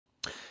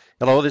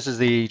Hello, this is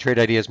the Trade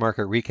Ideas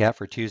Market Recap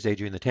for Tuesday,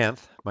 June the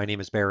 10th. My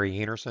name is Barry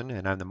Anderson,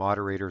 and I'm the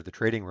moderator of the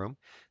trading room.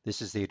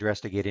 This is the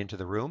address to get into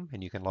the room,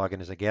 and you can log in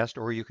as a guest,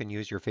 or you can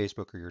use your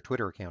Facebook or your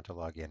Twitter account to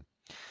log in.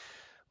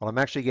 Well, I'm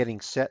actually getting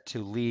set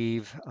to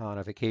leave on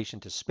a vacation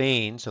to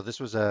Spain, so this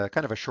was a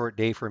kind of a short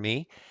day for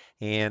me,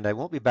 and I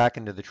won't be back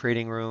into the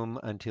trading room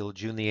until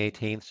June the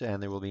 18th,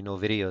 and there will be no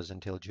videos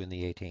until June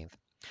the 18th.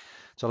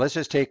 So let's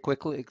just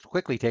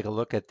quickly take a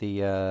look at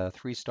the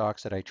three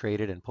stocks that I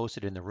traded and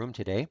posted in the room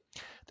today.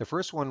 The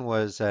first one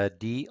was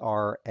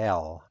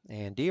DRL,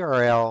 and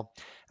DRL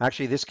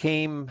actually this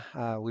came.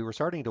 We were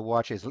starting to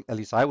watch this, at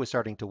least I was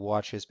starting to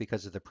watch this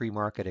because of the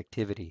pre-market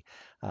activity.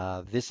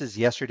 This is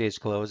yesterday's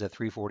close at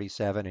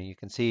 347, and you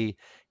can see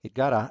it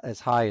got as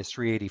high as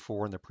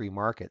 384 in the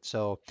pre-market.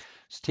 So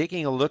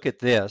taking a look at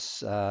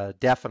this,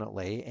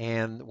 definitely.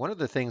 And one of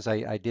the things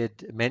I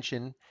did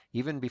mention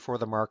even before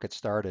the market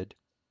started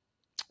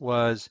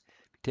was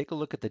take a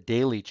look at the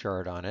daily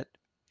chart on it.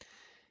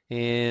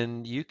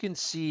 And you can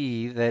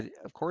see that,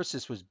 of course,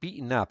 this was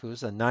beaten up. It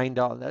was a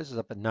 $9. This is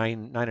up at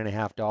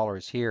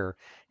 $9.5 here,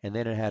 and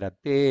then it had a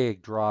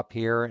big drop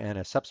here and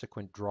a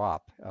subsequent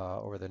drop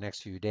over the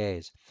next few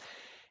days.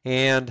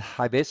 And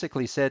I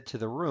basically said to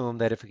the room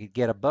that if we could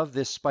get above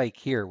this spike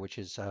here, which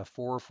is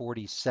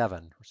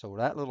 447, so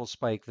that little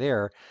spike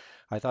there,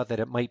 I thought that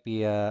it might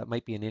be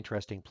an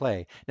interesting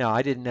play. Now,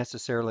 I didn't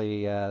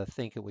necessarily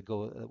think it would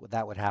go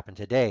that would happen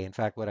today. In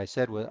fact, what I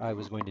said I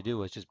was going to do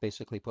was just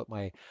basically put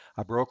my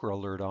a broker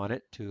alert on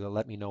it to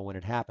let me know when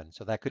it happened.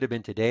 So that could have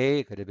been today,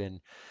 it could have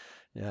been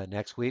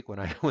next week when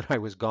I when I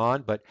was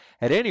gone. But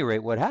at any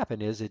rate, what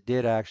happened is it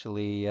did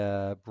actually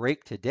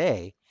break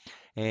today,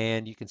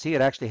 and you can see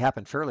it actually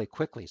happened fairly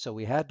quickly. So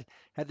we had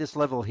this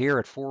level here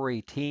at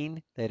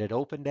 418 that it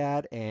opened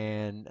at,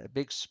 and a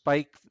big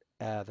spike.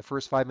 The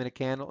first 5 minute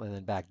candle and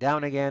then back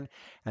down again.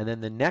 And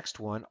then the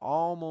next one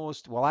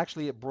almost, well,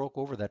 actually, it broke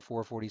over that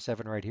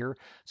 447 right here.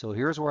 So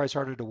here's where I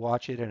started to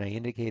watch it, and I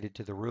indicated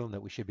to the room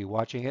that we should be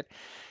watching it.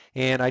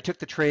 And I took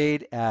the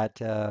trade at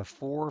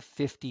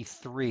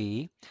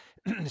 453,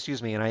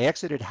 excuse me, and I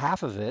exited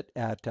half of it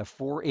at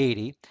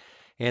 480.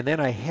 And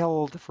then I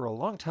held for a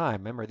long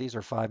time. Remember, these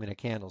are 5 minute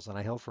candles, and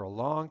I held for a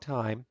long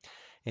time.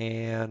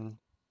 And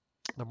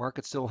the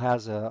market still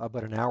has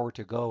about an hour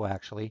to go,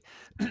 actually.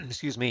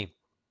 Excuse me.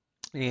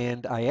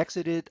 And I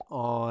exited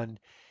on,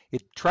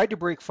 it tried to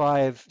break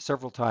five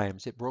several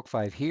times. It broke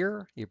five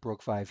here, it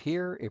broke five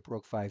here, it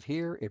broke five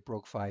here, it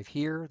broke five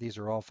here. These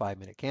are all 5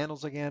 minute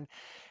candles again.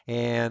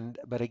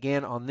 But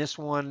again, on this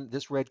one,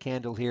 this red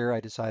candle here, I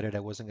decided I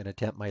wasn't going to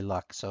tempt my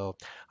luck. So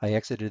I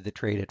exited the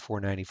trade at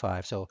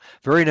 495. So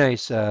very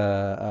nice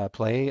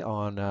play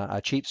on a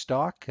cheap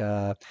stock.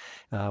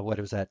 What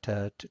was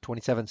that?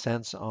 27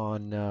 cents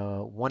on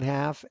one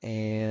half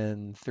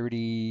and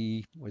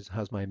 30,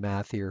 how's my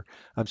math here?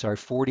 I'm sorry,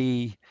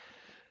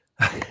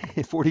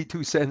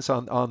 42 cents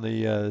on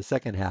the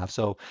second half.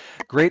 So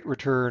great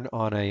return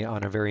on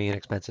a very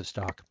inexpensive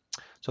stock.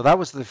 So that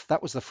was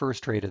the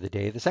first trade of the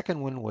day. The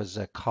second one was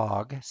a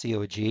COG,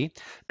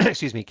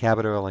 excuse me,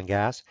 Cabot Oil and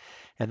Gas,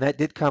 and that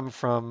did come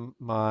from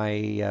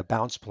my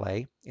bounce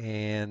play,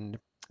 and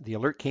the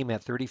alert came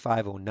at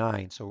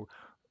 35.09. So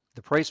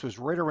the price was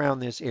right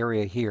around this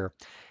area here.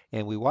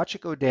 And we watch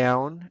it go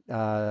down,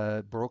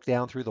 broke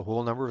down through the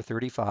whole number of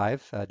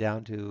 35,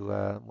 down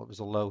to what was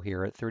the low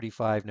here at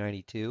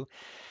 35.92.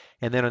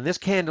 And then on this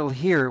candle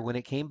here, when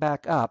it came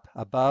back up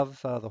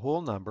above the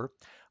whole number,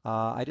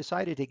 I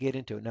decided to get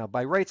into it. Now,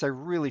 by rights, I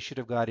really should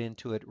have got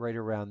into it right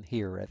around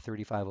here at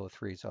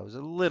 35.03, so I was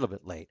a little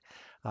bit late.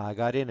 I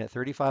got in at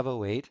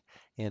 35.08,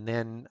 and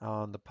then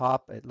on the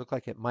pop, it looked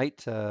like it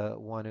might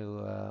want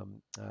to,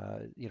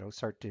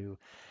 start to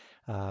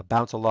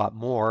bounce a lot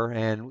more.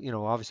 And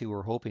obviously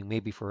we're hoping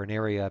maybe for an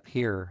area up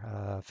here,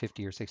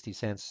 50 or 60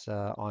 cents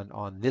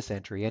on this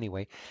entry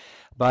anyway.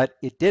 But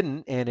it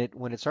didn't, and it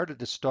when it started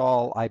to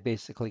stall, I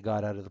basically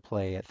got out of the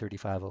play at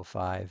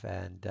 35.05,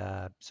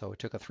 and so it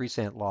took a 3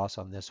 cent loss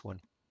on this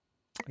one.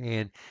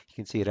 And you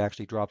can see it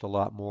actually dropped a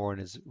lot more and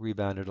has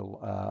rebounded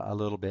a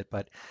little bit.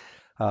 But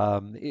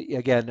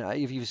again,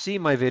 if you've seen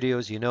my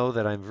videos, you know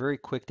that I'm very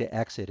quick to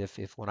exit.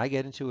 If when I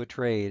get into a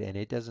trade and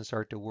it doesn't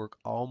start to work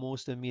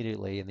almost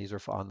immediately, and these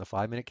are on the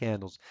 5 minute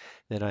candles,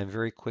 then I'm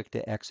very quick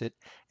to exit,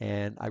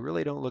 and I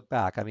really don't look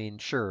back. I mean,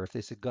 sure, if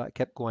this had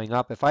kept going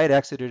up, if I had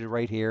exited it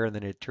right here and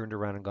then it turned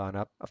around and gone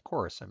up, of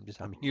course, I'm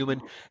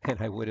human, and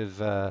I would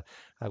have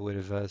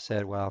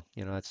said, well,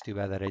 it's too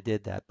bad that I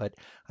did that. But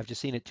I've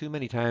just seen it too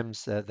many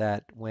times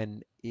that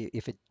when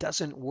if it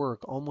doesn't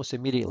work almost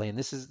immediately, and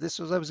this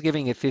was I was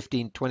giving it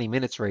 15, 20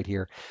 minutes right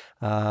here,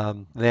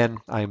 then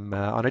I'm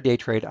on a day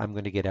trade, I'm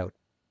going to get out.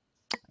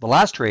 The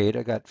last trade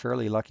I got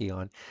fairly lucky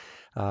on.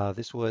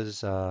 This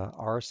was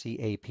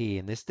RCAP,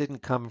 and this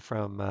didn't come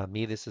from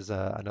me. This is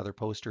another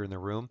poster in the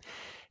room,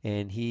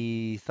 and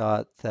he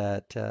thought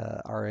that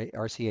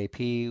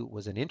RCAP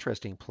was an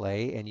interesting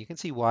play, and you can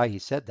see why he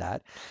said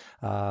that.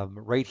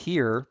 Right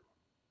here,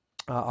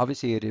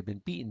 Obviously, it had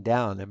been beaten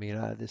down. I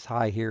mean, this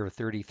high here of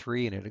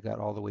 33, and it had got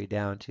all the way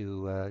down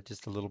to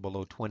just a little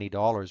below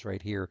 $20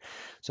 right here.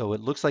 So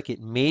it looks like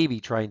it may be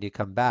trying to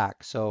come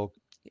back. So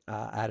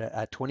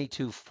at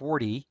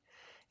 22.40,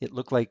 it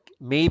looked like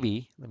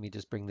maybe, let me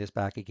just bring this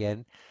back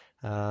again.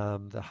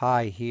 The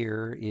high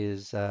here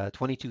is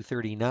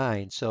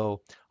 22.39.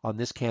 So on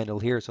this candle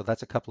here, so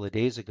that's a couple of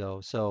days ago.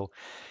 So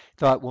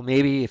thought, well,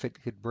 maybe if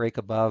it could break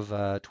above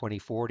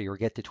 2040 or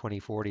get to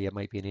 2040, it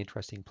might be an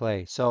interesting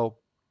play. So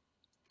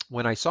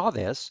when I saw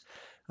this,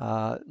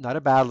 not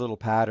a bad little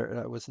pattern.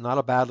 It was not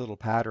a bad little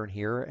pattern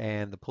here,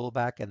 and the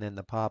pullback and then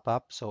the pop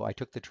up. So I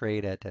took the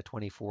trade at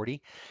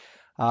 2040.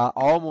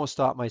 Almost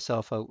stopped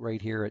myself out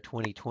right here at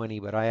 2020,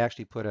 but I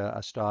actually put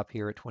a stop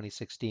here at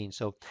 2016.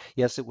 So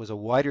yes, it was a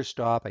wider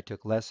stop. I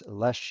took less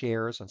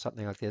shares on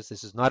something like this.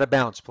 This is not a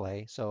bounce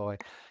play. So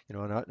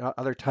not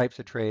other types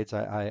of trades,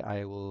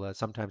 I will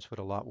sometimes put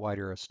a lot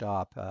wider a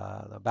stop.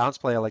 A bounce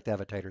play, I like to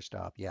have a tighter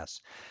stop,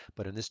 yes.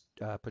 But in this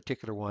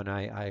particular one,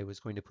 I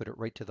was going to put it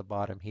right to the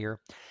bottom here.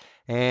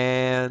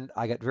 And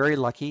I got very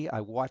lucky.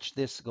 I watched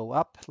this go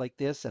up like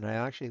this, and I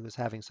actually was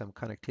having some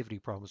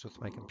connectivity problems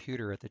with my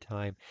computer at the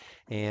time.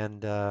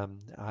 And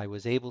I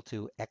was able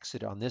to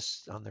exit on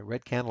this, on the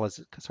red candle as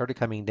it started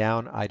coming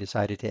down. I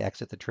decided to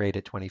exit the trade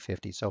at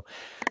 2050. So,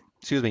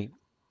 excuse me,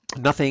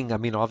 nothing, I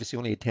mean, obviously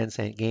only a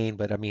 10-cent gain,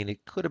 but I mean,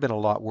 it could have been a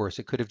lot worse.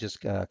 It could have just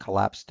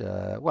collapsed,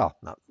 well,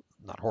 not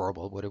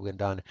horrible, it would have been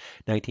done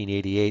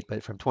 1988,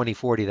 but from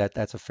 2040,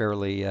 that's a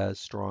fairly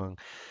strong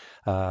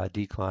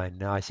decline.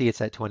 Now I see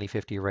it's at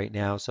 2050 right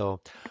now.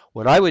 So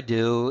what I would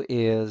do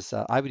is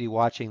I would be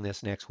watching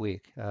this next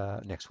week,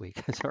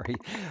 sorry,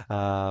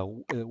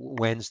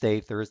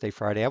 Wednesday, Thursday,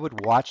 Friday. I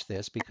would watch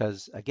this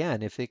because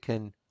again, if it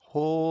can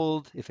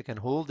hold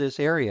this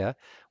area,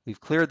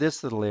 we've cleared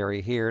this little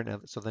area here.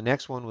 Now, so the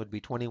next one would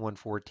be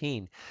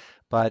 2114,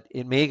 but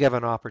it may give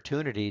an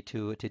opportunity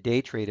to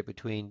day trade it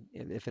between,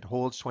 if it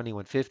holds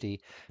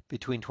 2150,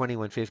 between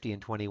 2150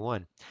 and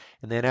 21.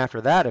 And then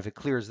after that, if it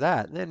clears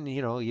that, then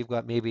you've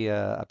got maybe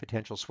a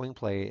potential swing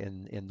play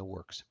in the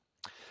works.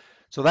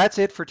 So that's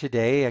it for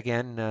today.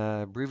 Again,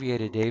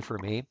 abbreviated day for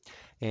me.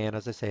 And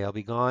as I say, I'll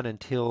be gone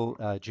until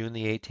June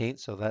the 18th.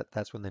 So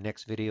that's when the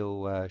next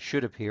video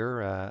should appear,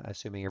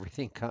 assuming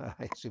everything,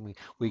 assuming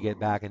we get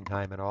back in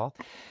time and all.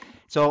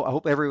 So I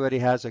hope everybody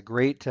has a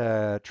great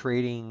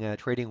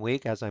trading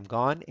week as I'm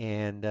gone.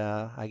 And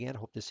again,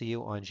 hope to see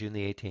you on June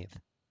the 18th.